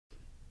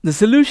The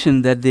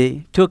solution that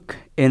they took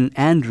in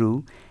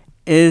Andrew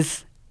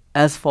is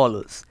as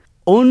follows.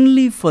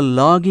 Only for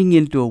logging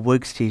into a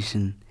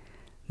workstation,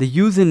 the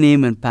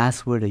username and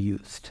password are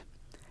used.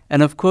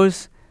 And of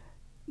course,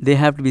 they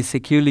have to be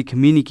securely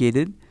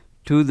communicated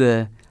to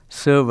the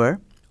server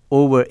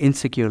over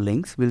insecure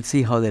links. We'll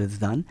see how that is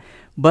done.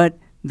 But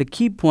the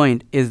key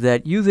point is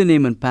that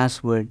username and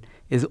password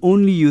is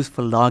only used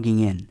for logging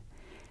in.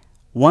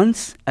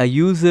 Once a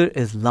user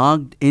is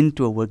logged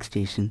into a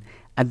workstation,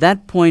 at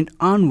that point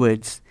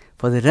onwards,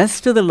 for the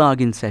rest of the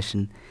login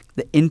session,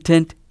 the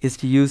intent is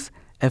to use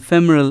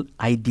ephemeral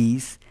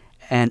IDs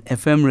and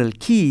ephemeral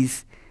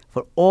keys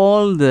for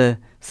all the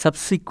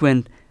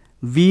subsequent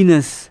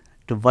Venus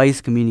to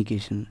Vice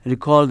communication.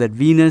 Recall that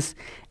Venus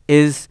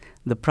is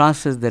the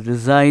process that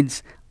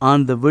resides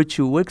on the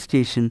virtual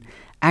workstation,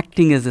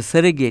 acting as a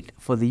surrogate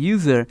for the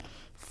user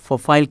for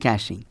file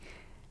caching.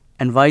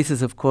 And Vice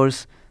is, of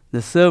course,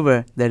 the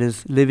server that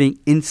is living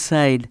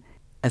inside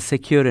a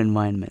secure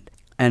environment.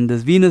 And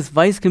this Venus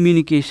Vice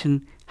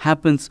communication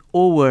happens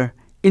over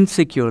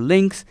insecure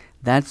links.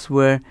 That's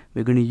where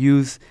we're going to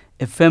use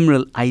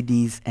ephemeral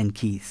IDs and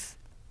keys.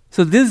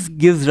 So this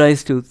gives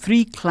rise to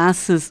three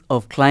classes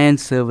of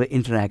client-server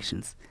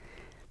interactions.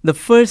 The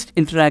first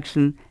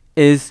interaction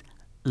is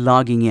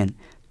logging in.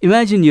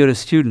 Imagine you're a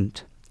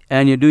student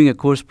and you're doing a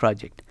course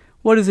project.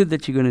 What is it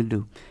that you're going to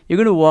do? You're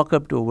going to walk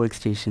up to a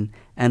workstation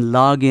and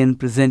log in,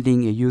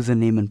 presenting a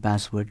username and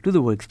password to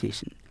the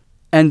workstation.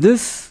 And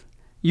this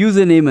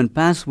username and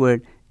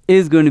password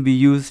is going to be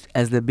used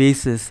as the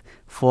basis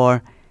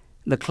for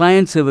the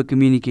client-server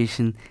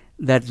communication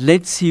that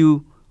lets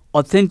you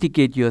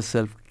authenticate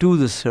yourself to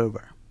the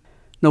server.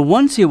 Now,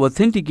 once you've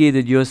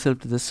authenticated yourself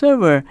to the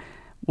server,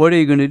 what are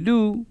you going to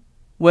do?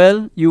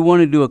 Well, you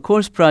want to do a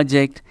course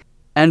project,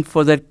 and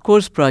for that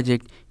course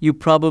project, you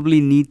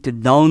probably need to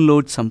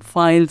download some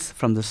files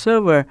from the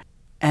server,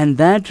 and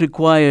that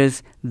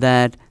requires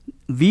that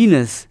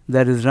Venus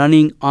that is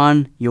running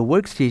on your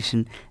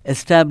workstation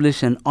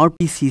establish an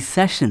RPC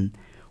session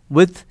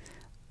with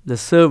the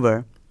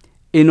server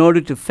in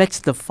order to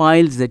fetch the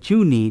files that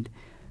you need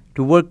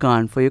to work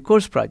on for your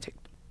course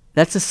project.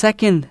 That's the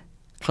second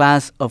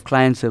class of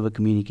client-server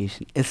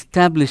communication,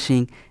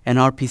 establishing an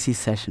RPC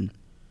session.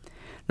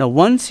 Now,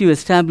 once you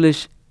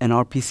establish an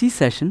RPC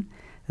session,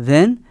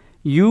 then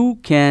you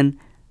can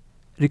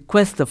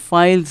request the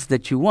files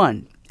that you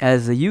want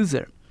as a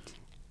user.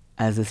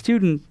 As a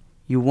student,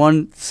 you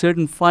want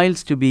certain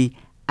files to be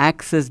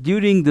accessed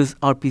during this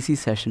RPC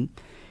session.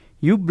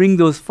 You bring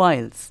those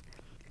files,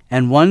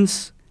 and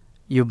once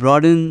you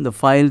brought in the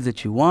files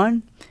that you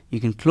want, you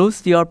can close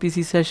the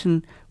RPC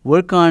session,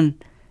 work on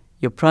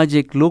your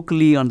project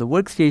locally on the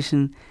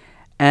workstation,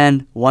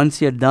 and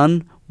once you're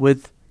done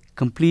with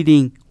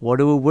completing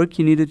whatever work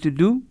you needed to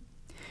do,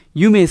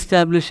 you may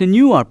establish a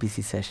new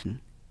RPC session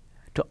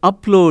to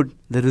upload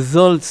the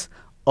results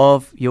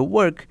of your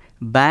work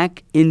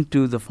back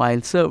into the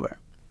file server.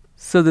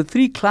 So the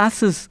three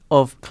classes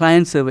of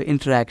client-server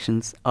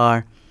interactions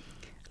are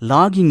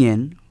logging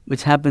in,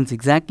 which happens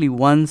exactly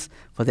once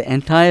for the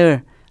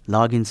entire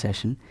login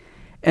session,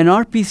 an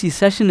RPC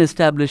session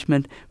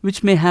establishment,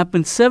 which may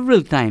happen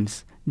several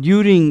times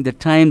during the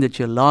time that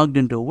you're logged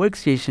into a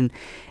workstation.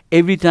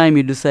 Every time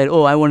you decide,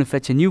 oh, I want to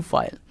fetch a new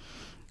file.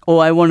 Oh,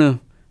 I want to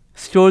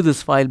store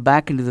this file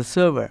back into the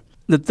server.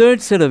 The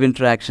third set of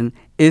interaction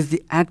is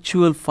the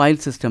actual file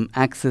system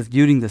access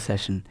during the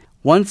session.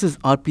 Once this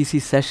RPC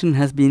session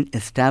has been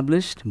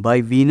established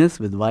by Venus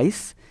with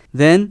Vice,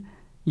 then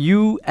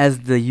you as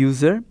the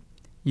user,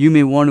 you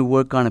may want to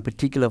work on a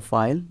particular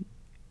file.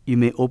 You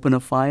may open a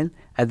file.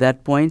 At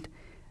that point,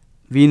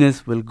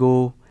 Venus will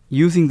go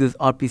using this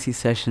RPC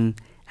session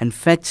and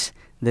fetch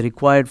the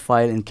required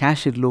file and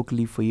cache it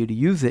locally for you to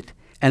use it.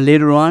 And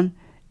later on,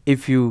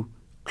 if you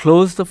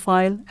close the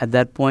file, at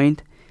that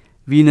point,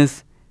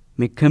 Venus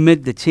may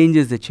commit the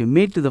changes that you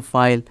made to the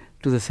file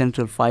to the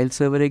central file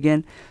server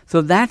again.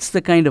 So that's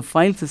the kind of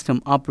file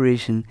system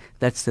operation.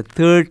 That's the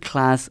third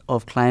class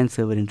of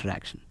client-server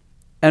interaction.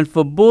 And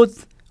for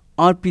both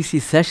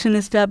RPC session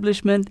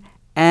establishment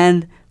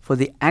and for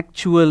the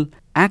actual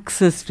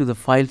access to the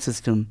file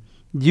system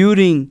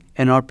during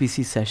an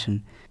RPC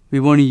session, we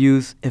want to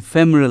use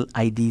ephemeral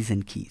IDs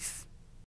and keys.